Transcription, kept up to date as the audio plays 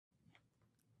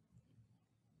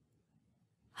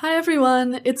Hi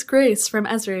everyone, it's Grace from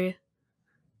Esri.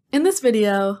 In this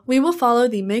video, we will follow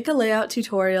the Make a Layout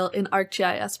tutorial in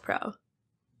ArcGIS Pro.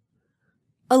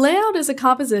 A layout is a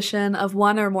composition of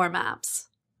one or more maps.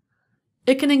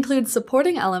 It can include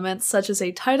supporting elements such as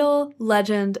a title,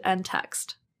 legend, and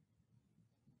text.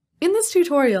 In this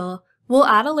tutorial, we'll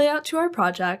add a layout to our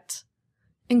project,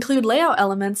 include layout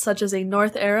elements such as a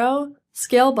north arrow,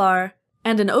 scale bar,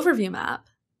 and an overview map,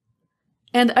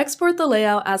 and export the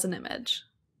layout as an image.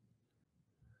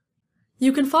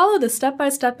 You can follow the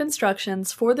step-by-step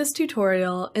instructions for this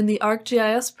tutorial in the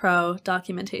ArcGIS Pro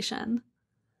documentation.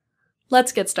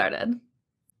 Let's get started.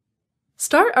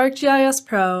 Start ArcGIS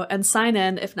Pro and sign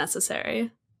in if necessary.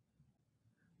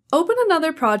 Open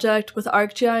another project with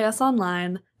ArcGIS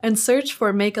Online and search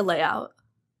for Make a Layout.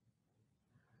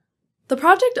 The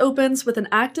project opens with an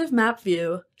active map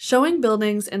view showing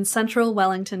buildings in central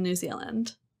Wellington, New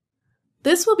Zealand.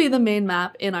 This will be the main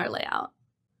map in our layout.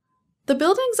 The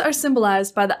buildings are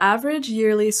symbolized by the average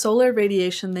yearly solar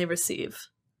radiation they receive.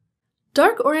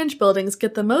 Dark orange buildings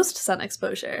get the most sun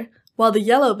exposure, while the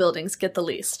yellow buildings get the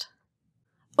least.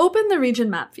 Open the region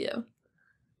map view.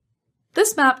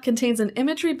 This map contains an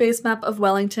imagery-based map of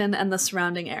Wellington and the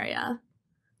surrounding area.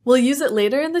 We'll use it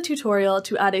later in the tutorial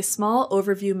to add a small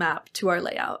overview map to our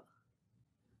layout.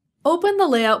 Open the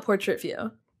layout portrait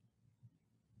view.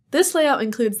 This layout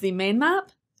includes the main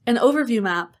map, an overview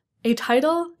map, a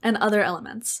title, and other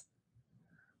elements.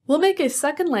 We'll make a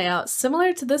second layout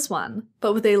similar to this one,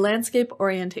 but with a landscape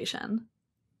orientation.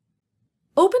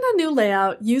 Open a new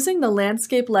layout using the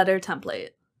landscape letter template.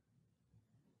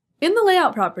 In the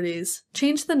layout properties,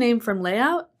 change the name from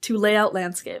layout to layout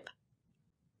landscape.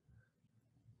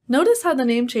 Notice how the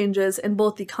name changes in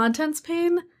both the contents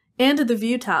pane and the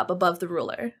view tab above the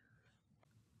ruler.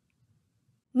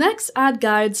 Next, add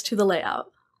guides to the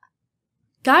layout.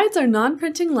 Guides are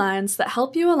non-printing lines that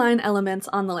help you align elements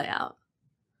on the layout.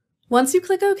 Once you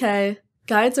click OK,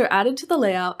 guides are added to the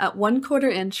layout at 1/4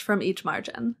 inch from each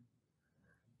margin.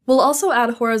 We'll also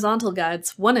add horizontal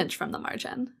guides 1 inch from the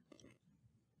margin.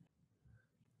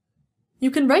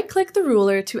 You can right-click the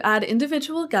ruler to add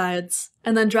individual guides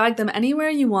and then drag them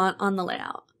anywhere you want on the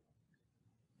layout.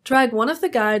 Drag one of the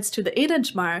guides to the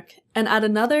 8-inch mark and add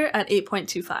another at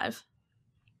 8.25.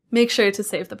 Make sure to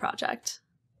save the project.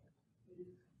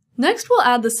 Next, we'll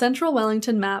add the central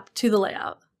Wellington map to the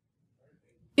layout.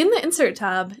 In the Insert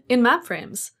tab, in Map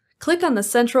Frames, click on the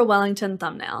Central Wellington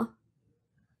thumbnail.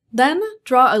 Then,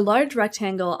 draw a large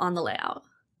rectangle on the layout.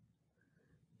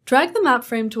 Drag the map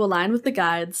frame to align with the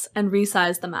guides and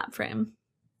resize the map frame.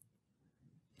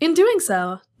 In doing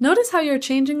so, notice how you're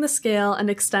changing the scale and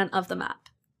extent of the map.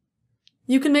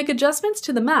 You can make adjustments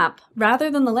to the map rather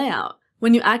than the layout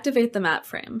when you activate the map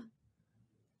frame.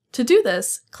 To do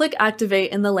this, click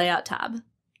Activate in the Layout tab.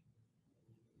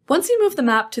 Once you move the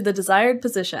map to the desired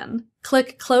position,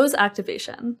 click Close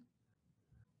Activation.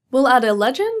 We'll add a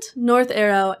legend, north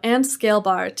arrow, and scale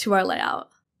bar to our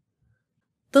layout.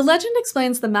 The legend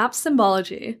explains the map's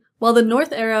symbology, while the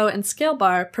north arrow and scale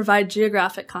bar provide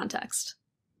geographic context.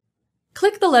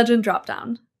 Click the Legend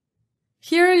dropdown.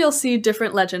 Here you'll see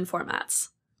different legend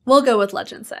formats. We'll go with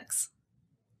Legend 6.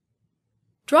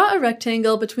 Draw a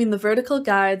rectangle between the vertical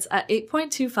guides at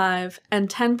 8.25 and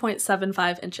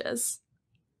 10.75 inches.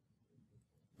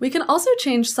 We can also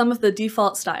change some of the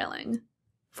default styling.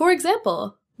 For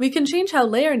example, we can change how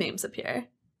layer names appear.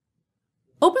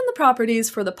 Open the properties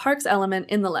for the parks element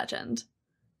in the legend.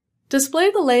 Display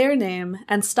the layer name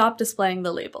and stop displaying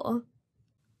the label.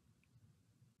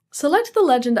 Select the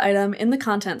legend item in the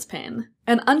Contents pane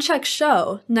and uncheck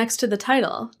Show next to the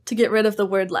title to get rid of the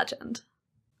word legend.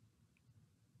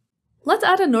 Let's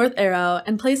add a north arrow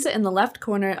and place it in the left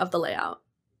corner of the layout.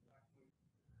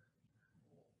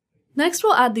 Next,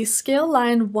 we'll add the Scale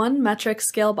Line 1 metric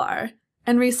scale bar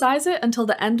and resize it until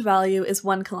the end value is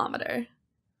 1 kilometer.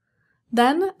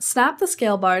 Then, snap the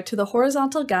scale bar to the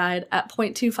horizontal guide at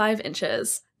 0.25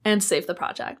 inches and save the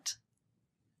project.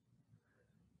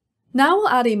 Now we'll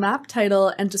add a map title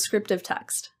and descriptive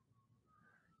text.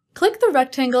 Click the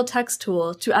Rectangle Text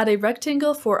tool to add a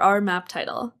rectangle for our map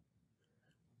title.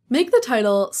 Make the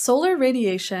title Solar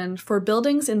Radiation for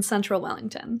Buildings in Central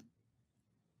Wellington.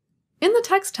 In the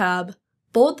Text tab,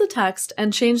 bold the text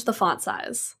and change the font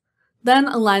size. Then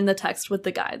align the text with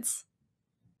the guides.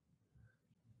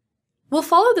 We'll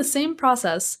follow the same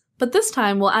process, but this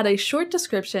time we'll add a short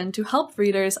description to help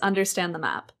readers understand the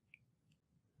map.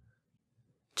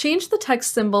 Change the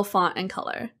text symbol font and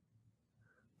color.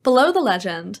 Below the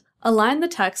legend, align the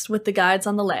text with the guides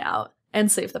on the layout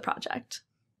and save the project.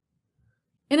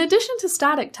 In addition to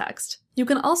static text, you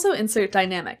can also insert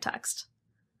dynamic text.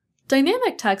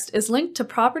 Dynamic text is linked to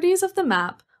properties of the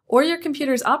map or your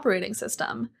computer's operating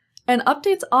system and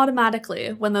updates automatically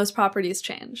when those properties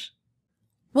change.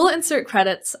 We'll insert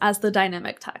credits as the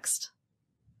dynamic text.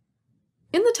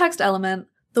 In the text element,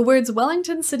 the words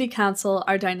Wellington City Council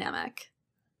are dynamic.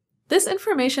 This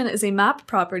information is a map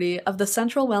property of the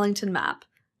central Wellington map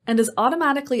and is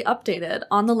automatically updated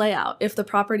on the layout if the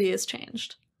property is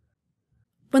changed.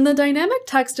 When the dynamic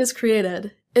text is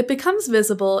created, it becomes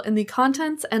visible in the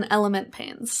Contents and Element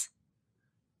panes.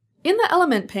 In the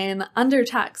Element pane, under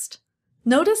Text,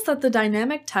 notice that the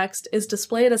dynamic text is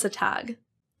displayed as a tag.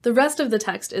 The rest of the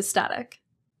text is static.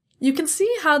 You can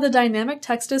see how the dynamic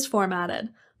text is formatted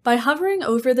by hovering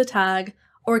over the tag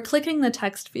or clicking the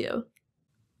text view.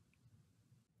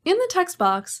 In the text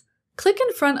box, click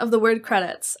in front of the word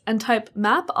credits and type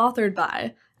Map Authored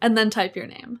By, and then type your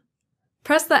name.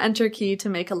 Press the Enter key to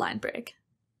make a line break.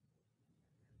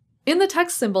 In the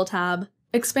Text Symbol tab,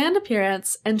 expand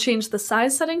Appearance and change the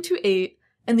size setting to 8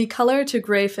 and the color to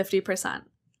gray 50%.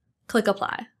 Click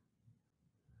Apply.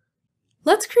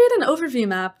 Let's create an overview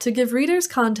map to give readers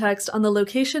context on the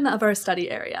location of our study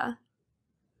area.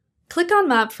 Click on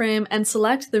Map Frame and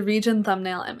select the region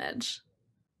thumbnail image.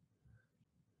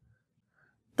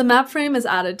 The map frame is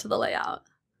added to the layout.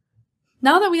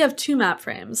 Now that we have two map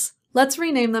frames, let's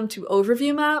rename them to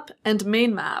Overview Map and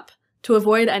Main Map to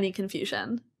avoid any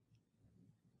confusion.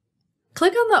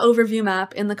 Click on the Overview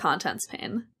Map in the Contents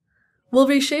pane. We'll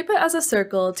reshape it as a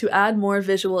circle to add more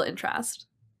visual interest.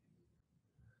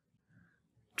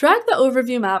 Drag the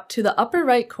Overview Map to the upper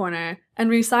right corner and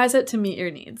resize it to meet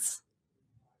your needs.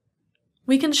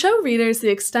 We can show readers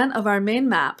the extent of our main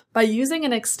map by using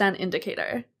an extent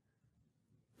indicator.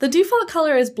 The default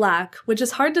color is black, which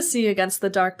is hard to see against the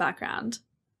dark background.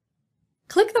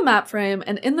 Click the map frame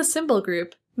and in the symbol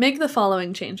group, make the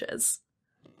following changes.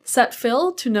 Set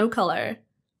fill to no color,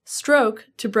 stroke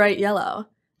to bright yellow,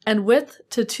 and width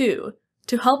to 2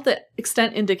 to help the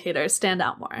extent indicator stand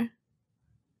out more.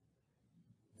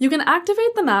 You can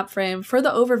activate the map frame for the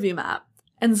overview map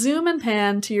and zoom and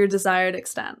pan to your desired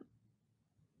extent.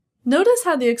 Notice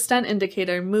how the extent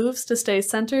indicator moves to stay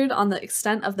centered on the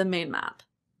extent of the main map.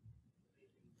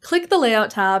 Click the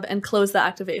Layout tab and close the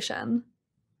activation.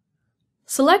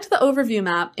 Select the overview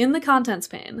map in the Contents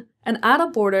pane and add a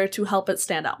border to help it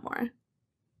stand out more.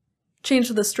 Change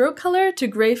the stroke color to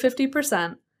gray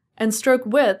 50% and stroke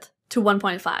width to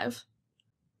 1.5.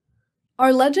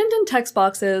 Our legend and text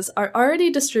boxes are already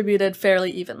distributed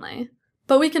fairly evenly,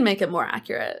 but we can make it more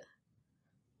accurate.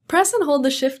 Press and hold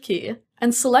the Shift key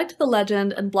and select the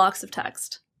legend and blocks of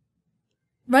text.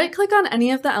 Right-click on any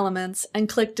of the elements and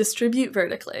click Distribute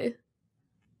Vertically.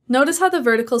 Notice how the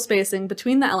vertical spacing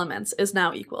between the elements is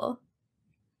now equal.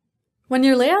 When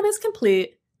your layout is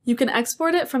complete, you can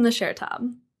export it from the Share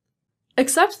tab.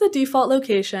 Accept the default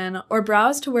location or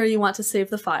browse to where you want to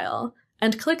save the file,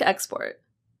 and click Export.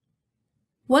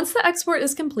 Once the export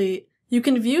is complete, you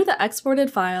can view the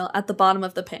exported file at the bottom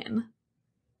of the pane.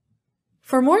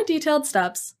 For more detailed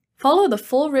steps, follow the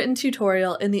full written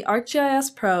tutorial in the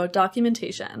ArcGIS Pro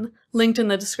documentation, linked in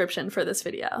the description for this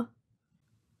video.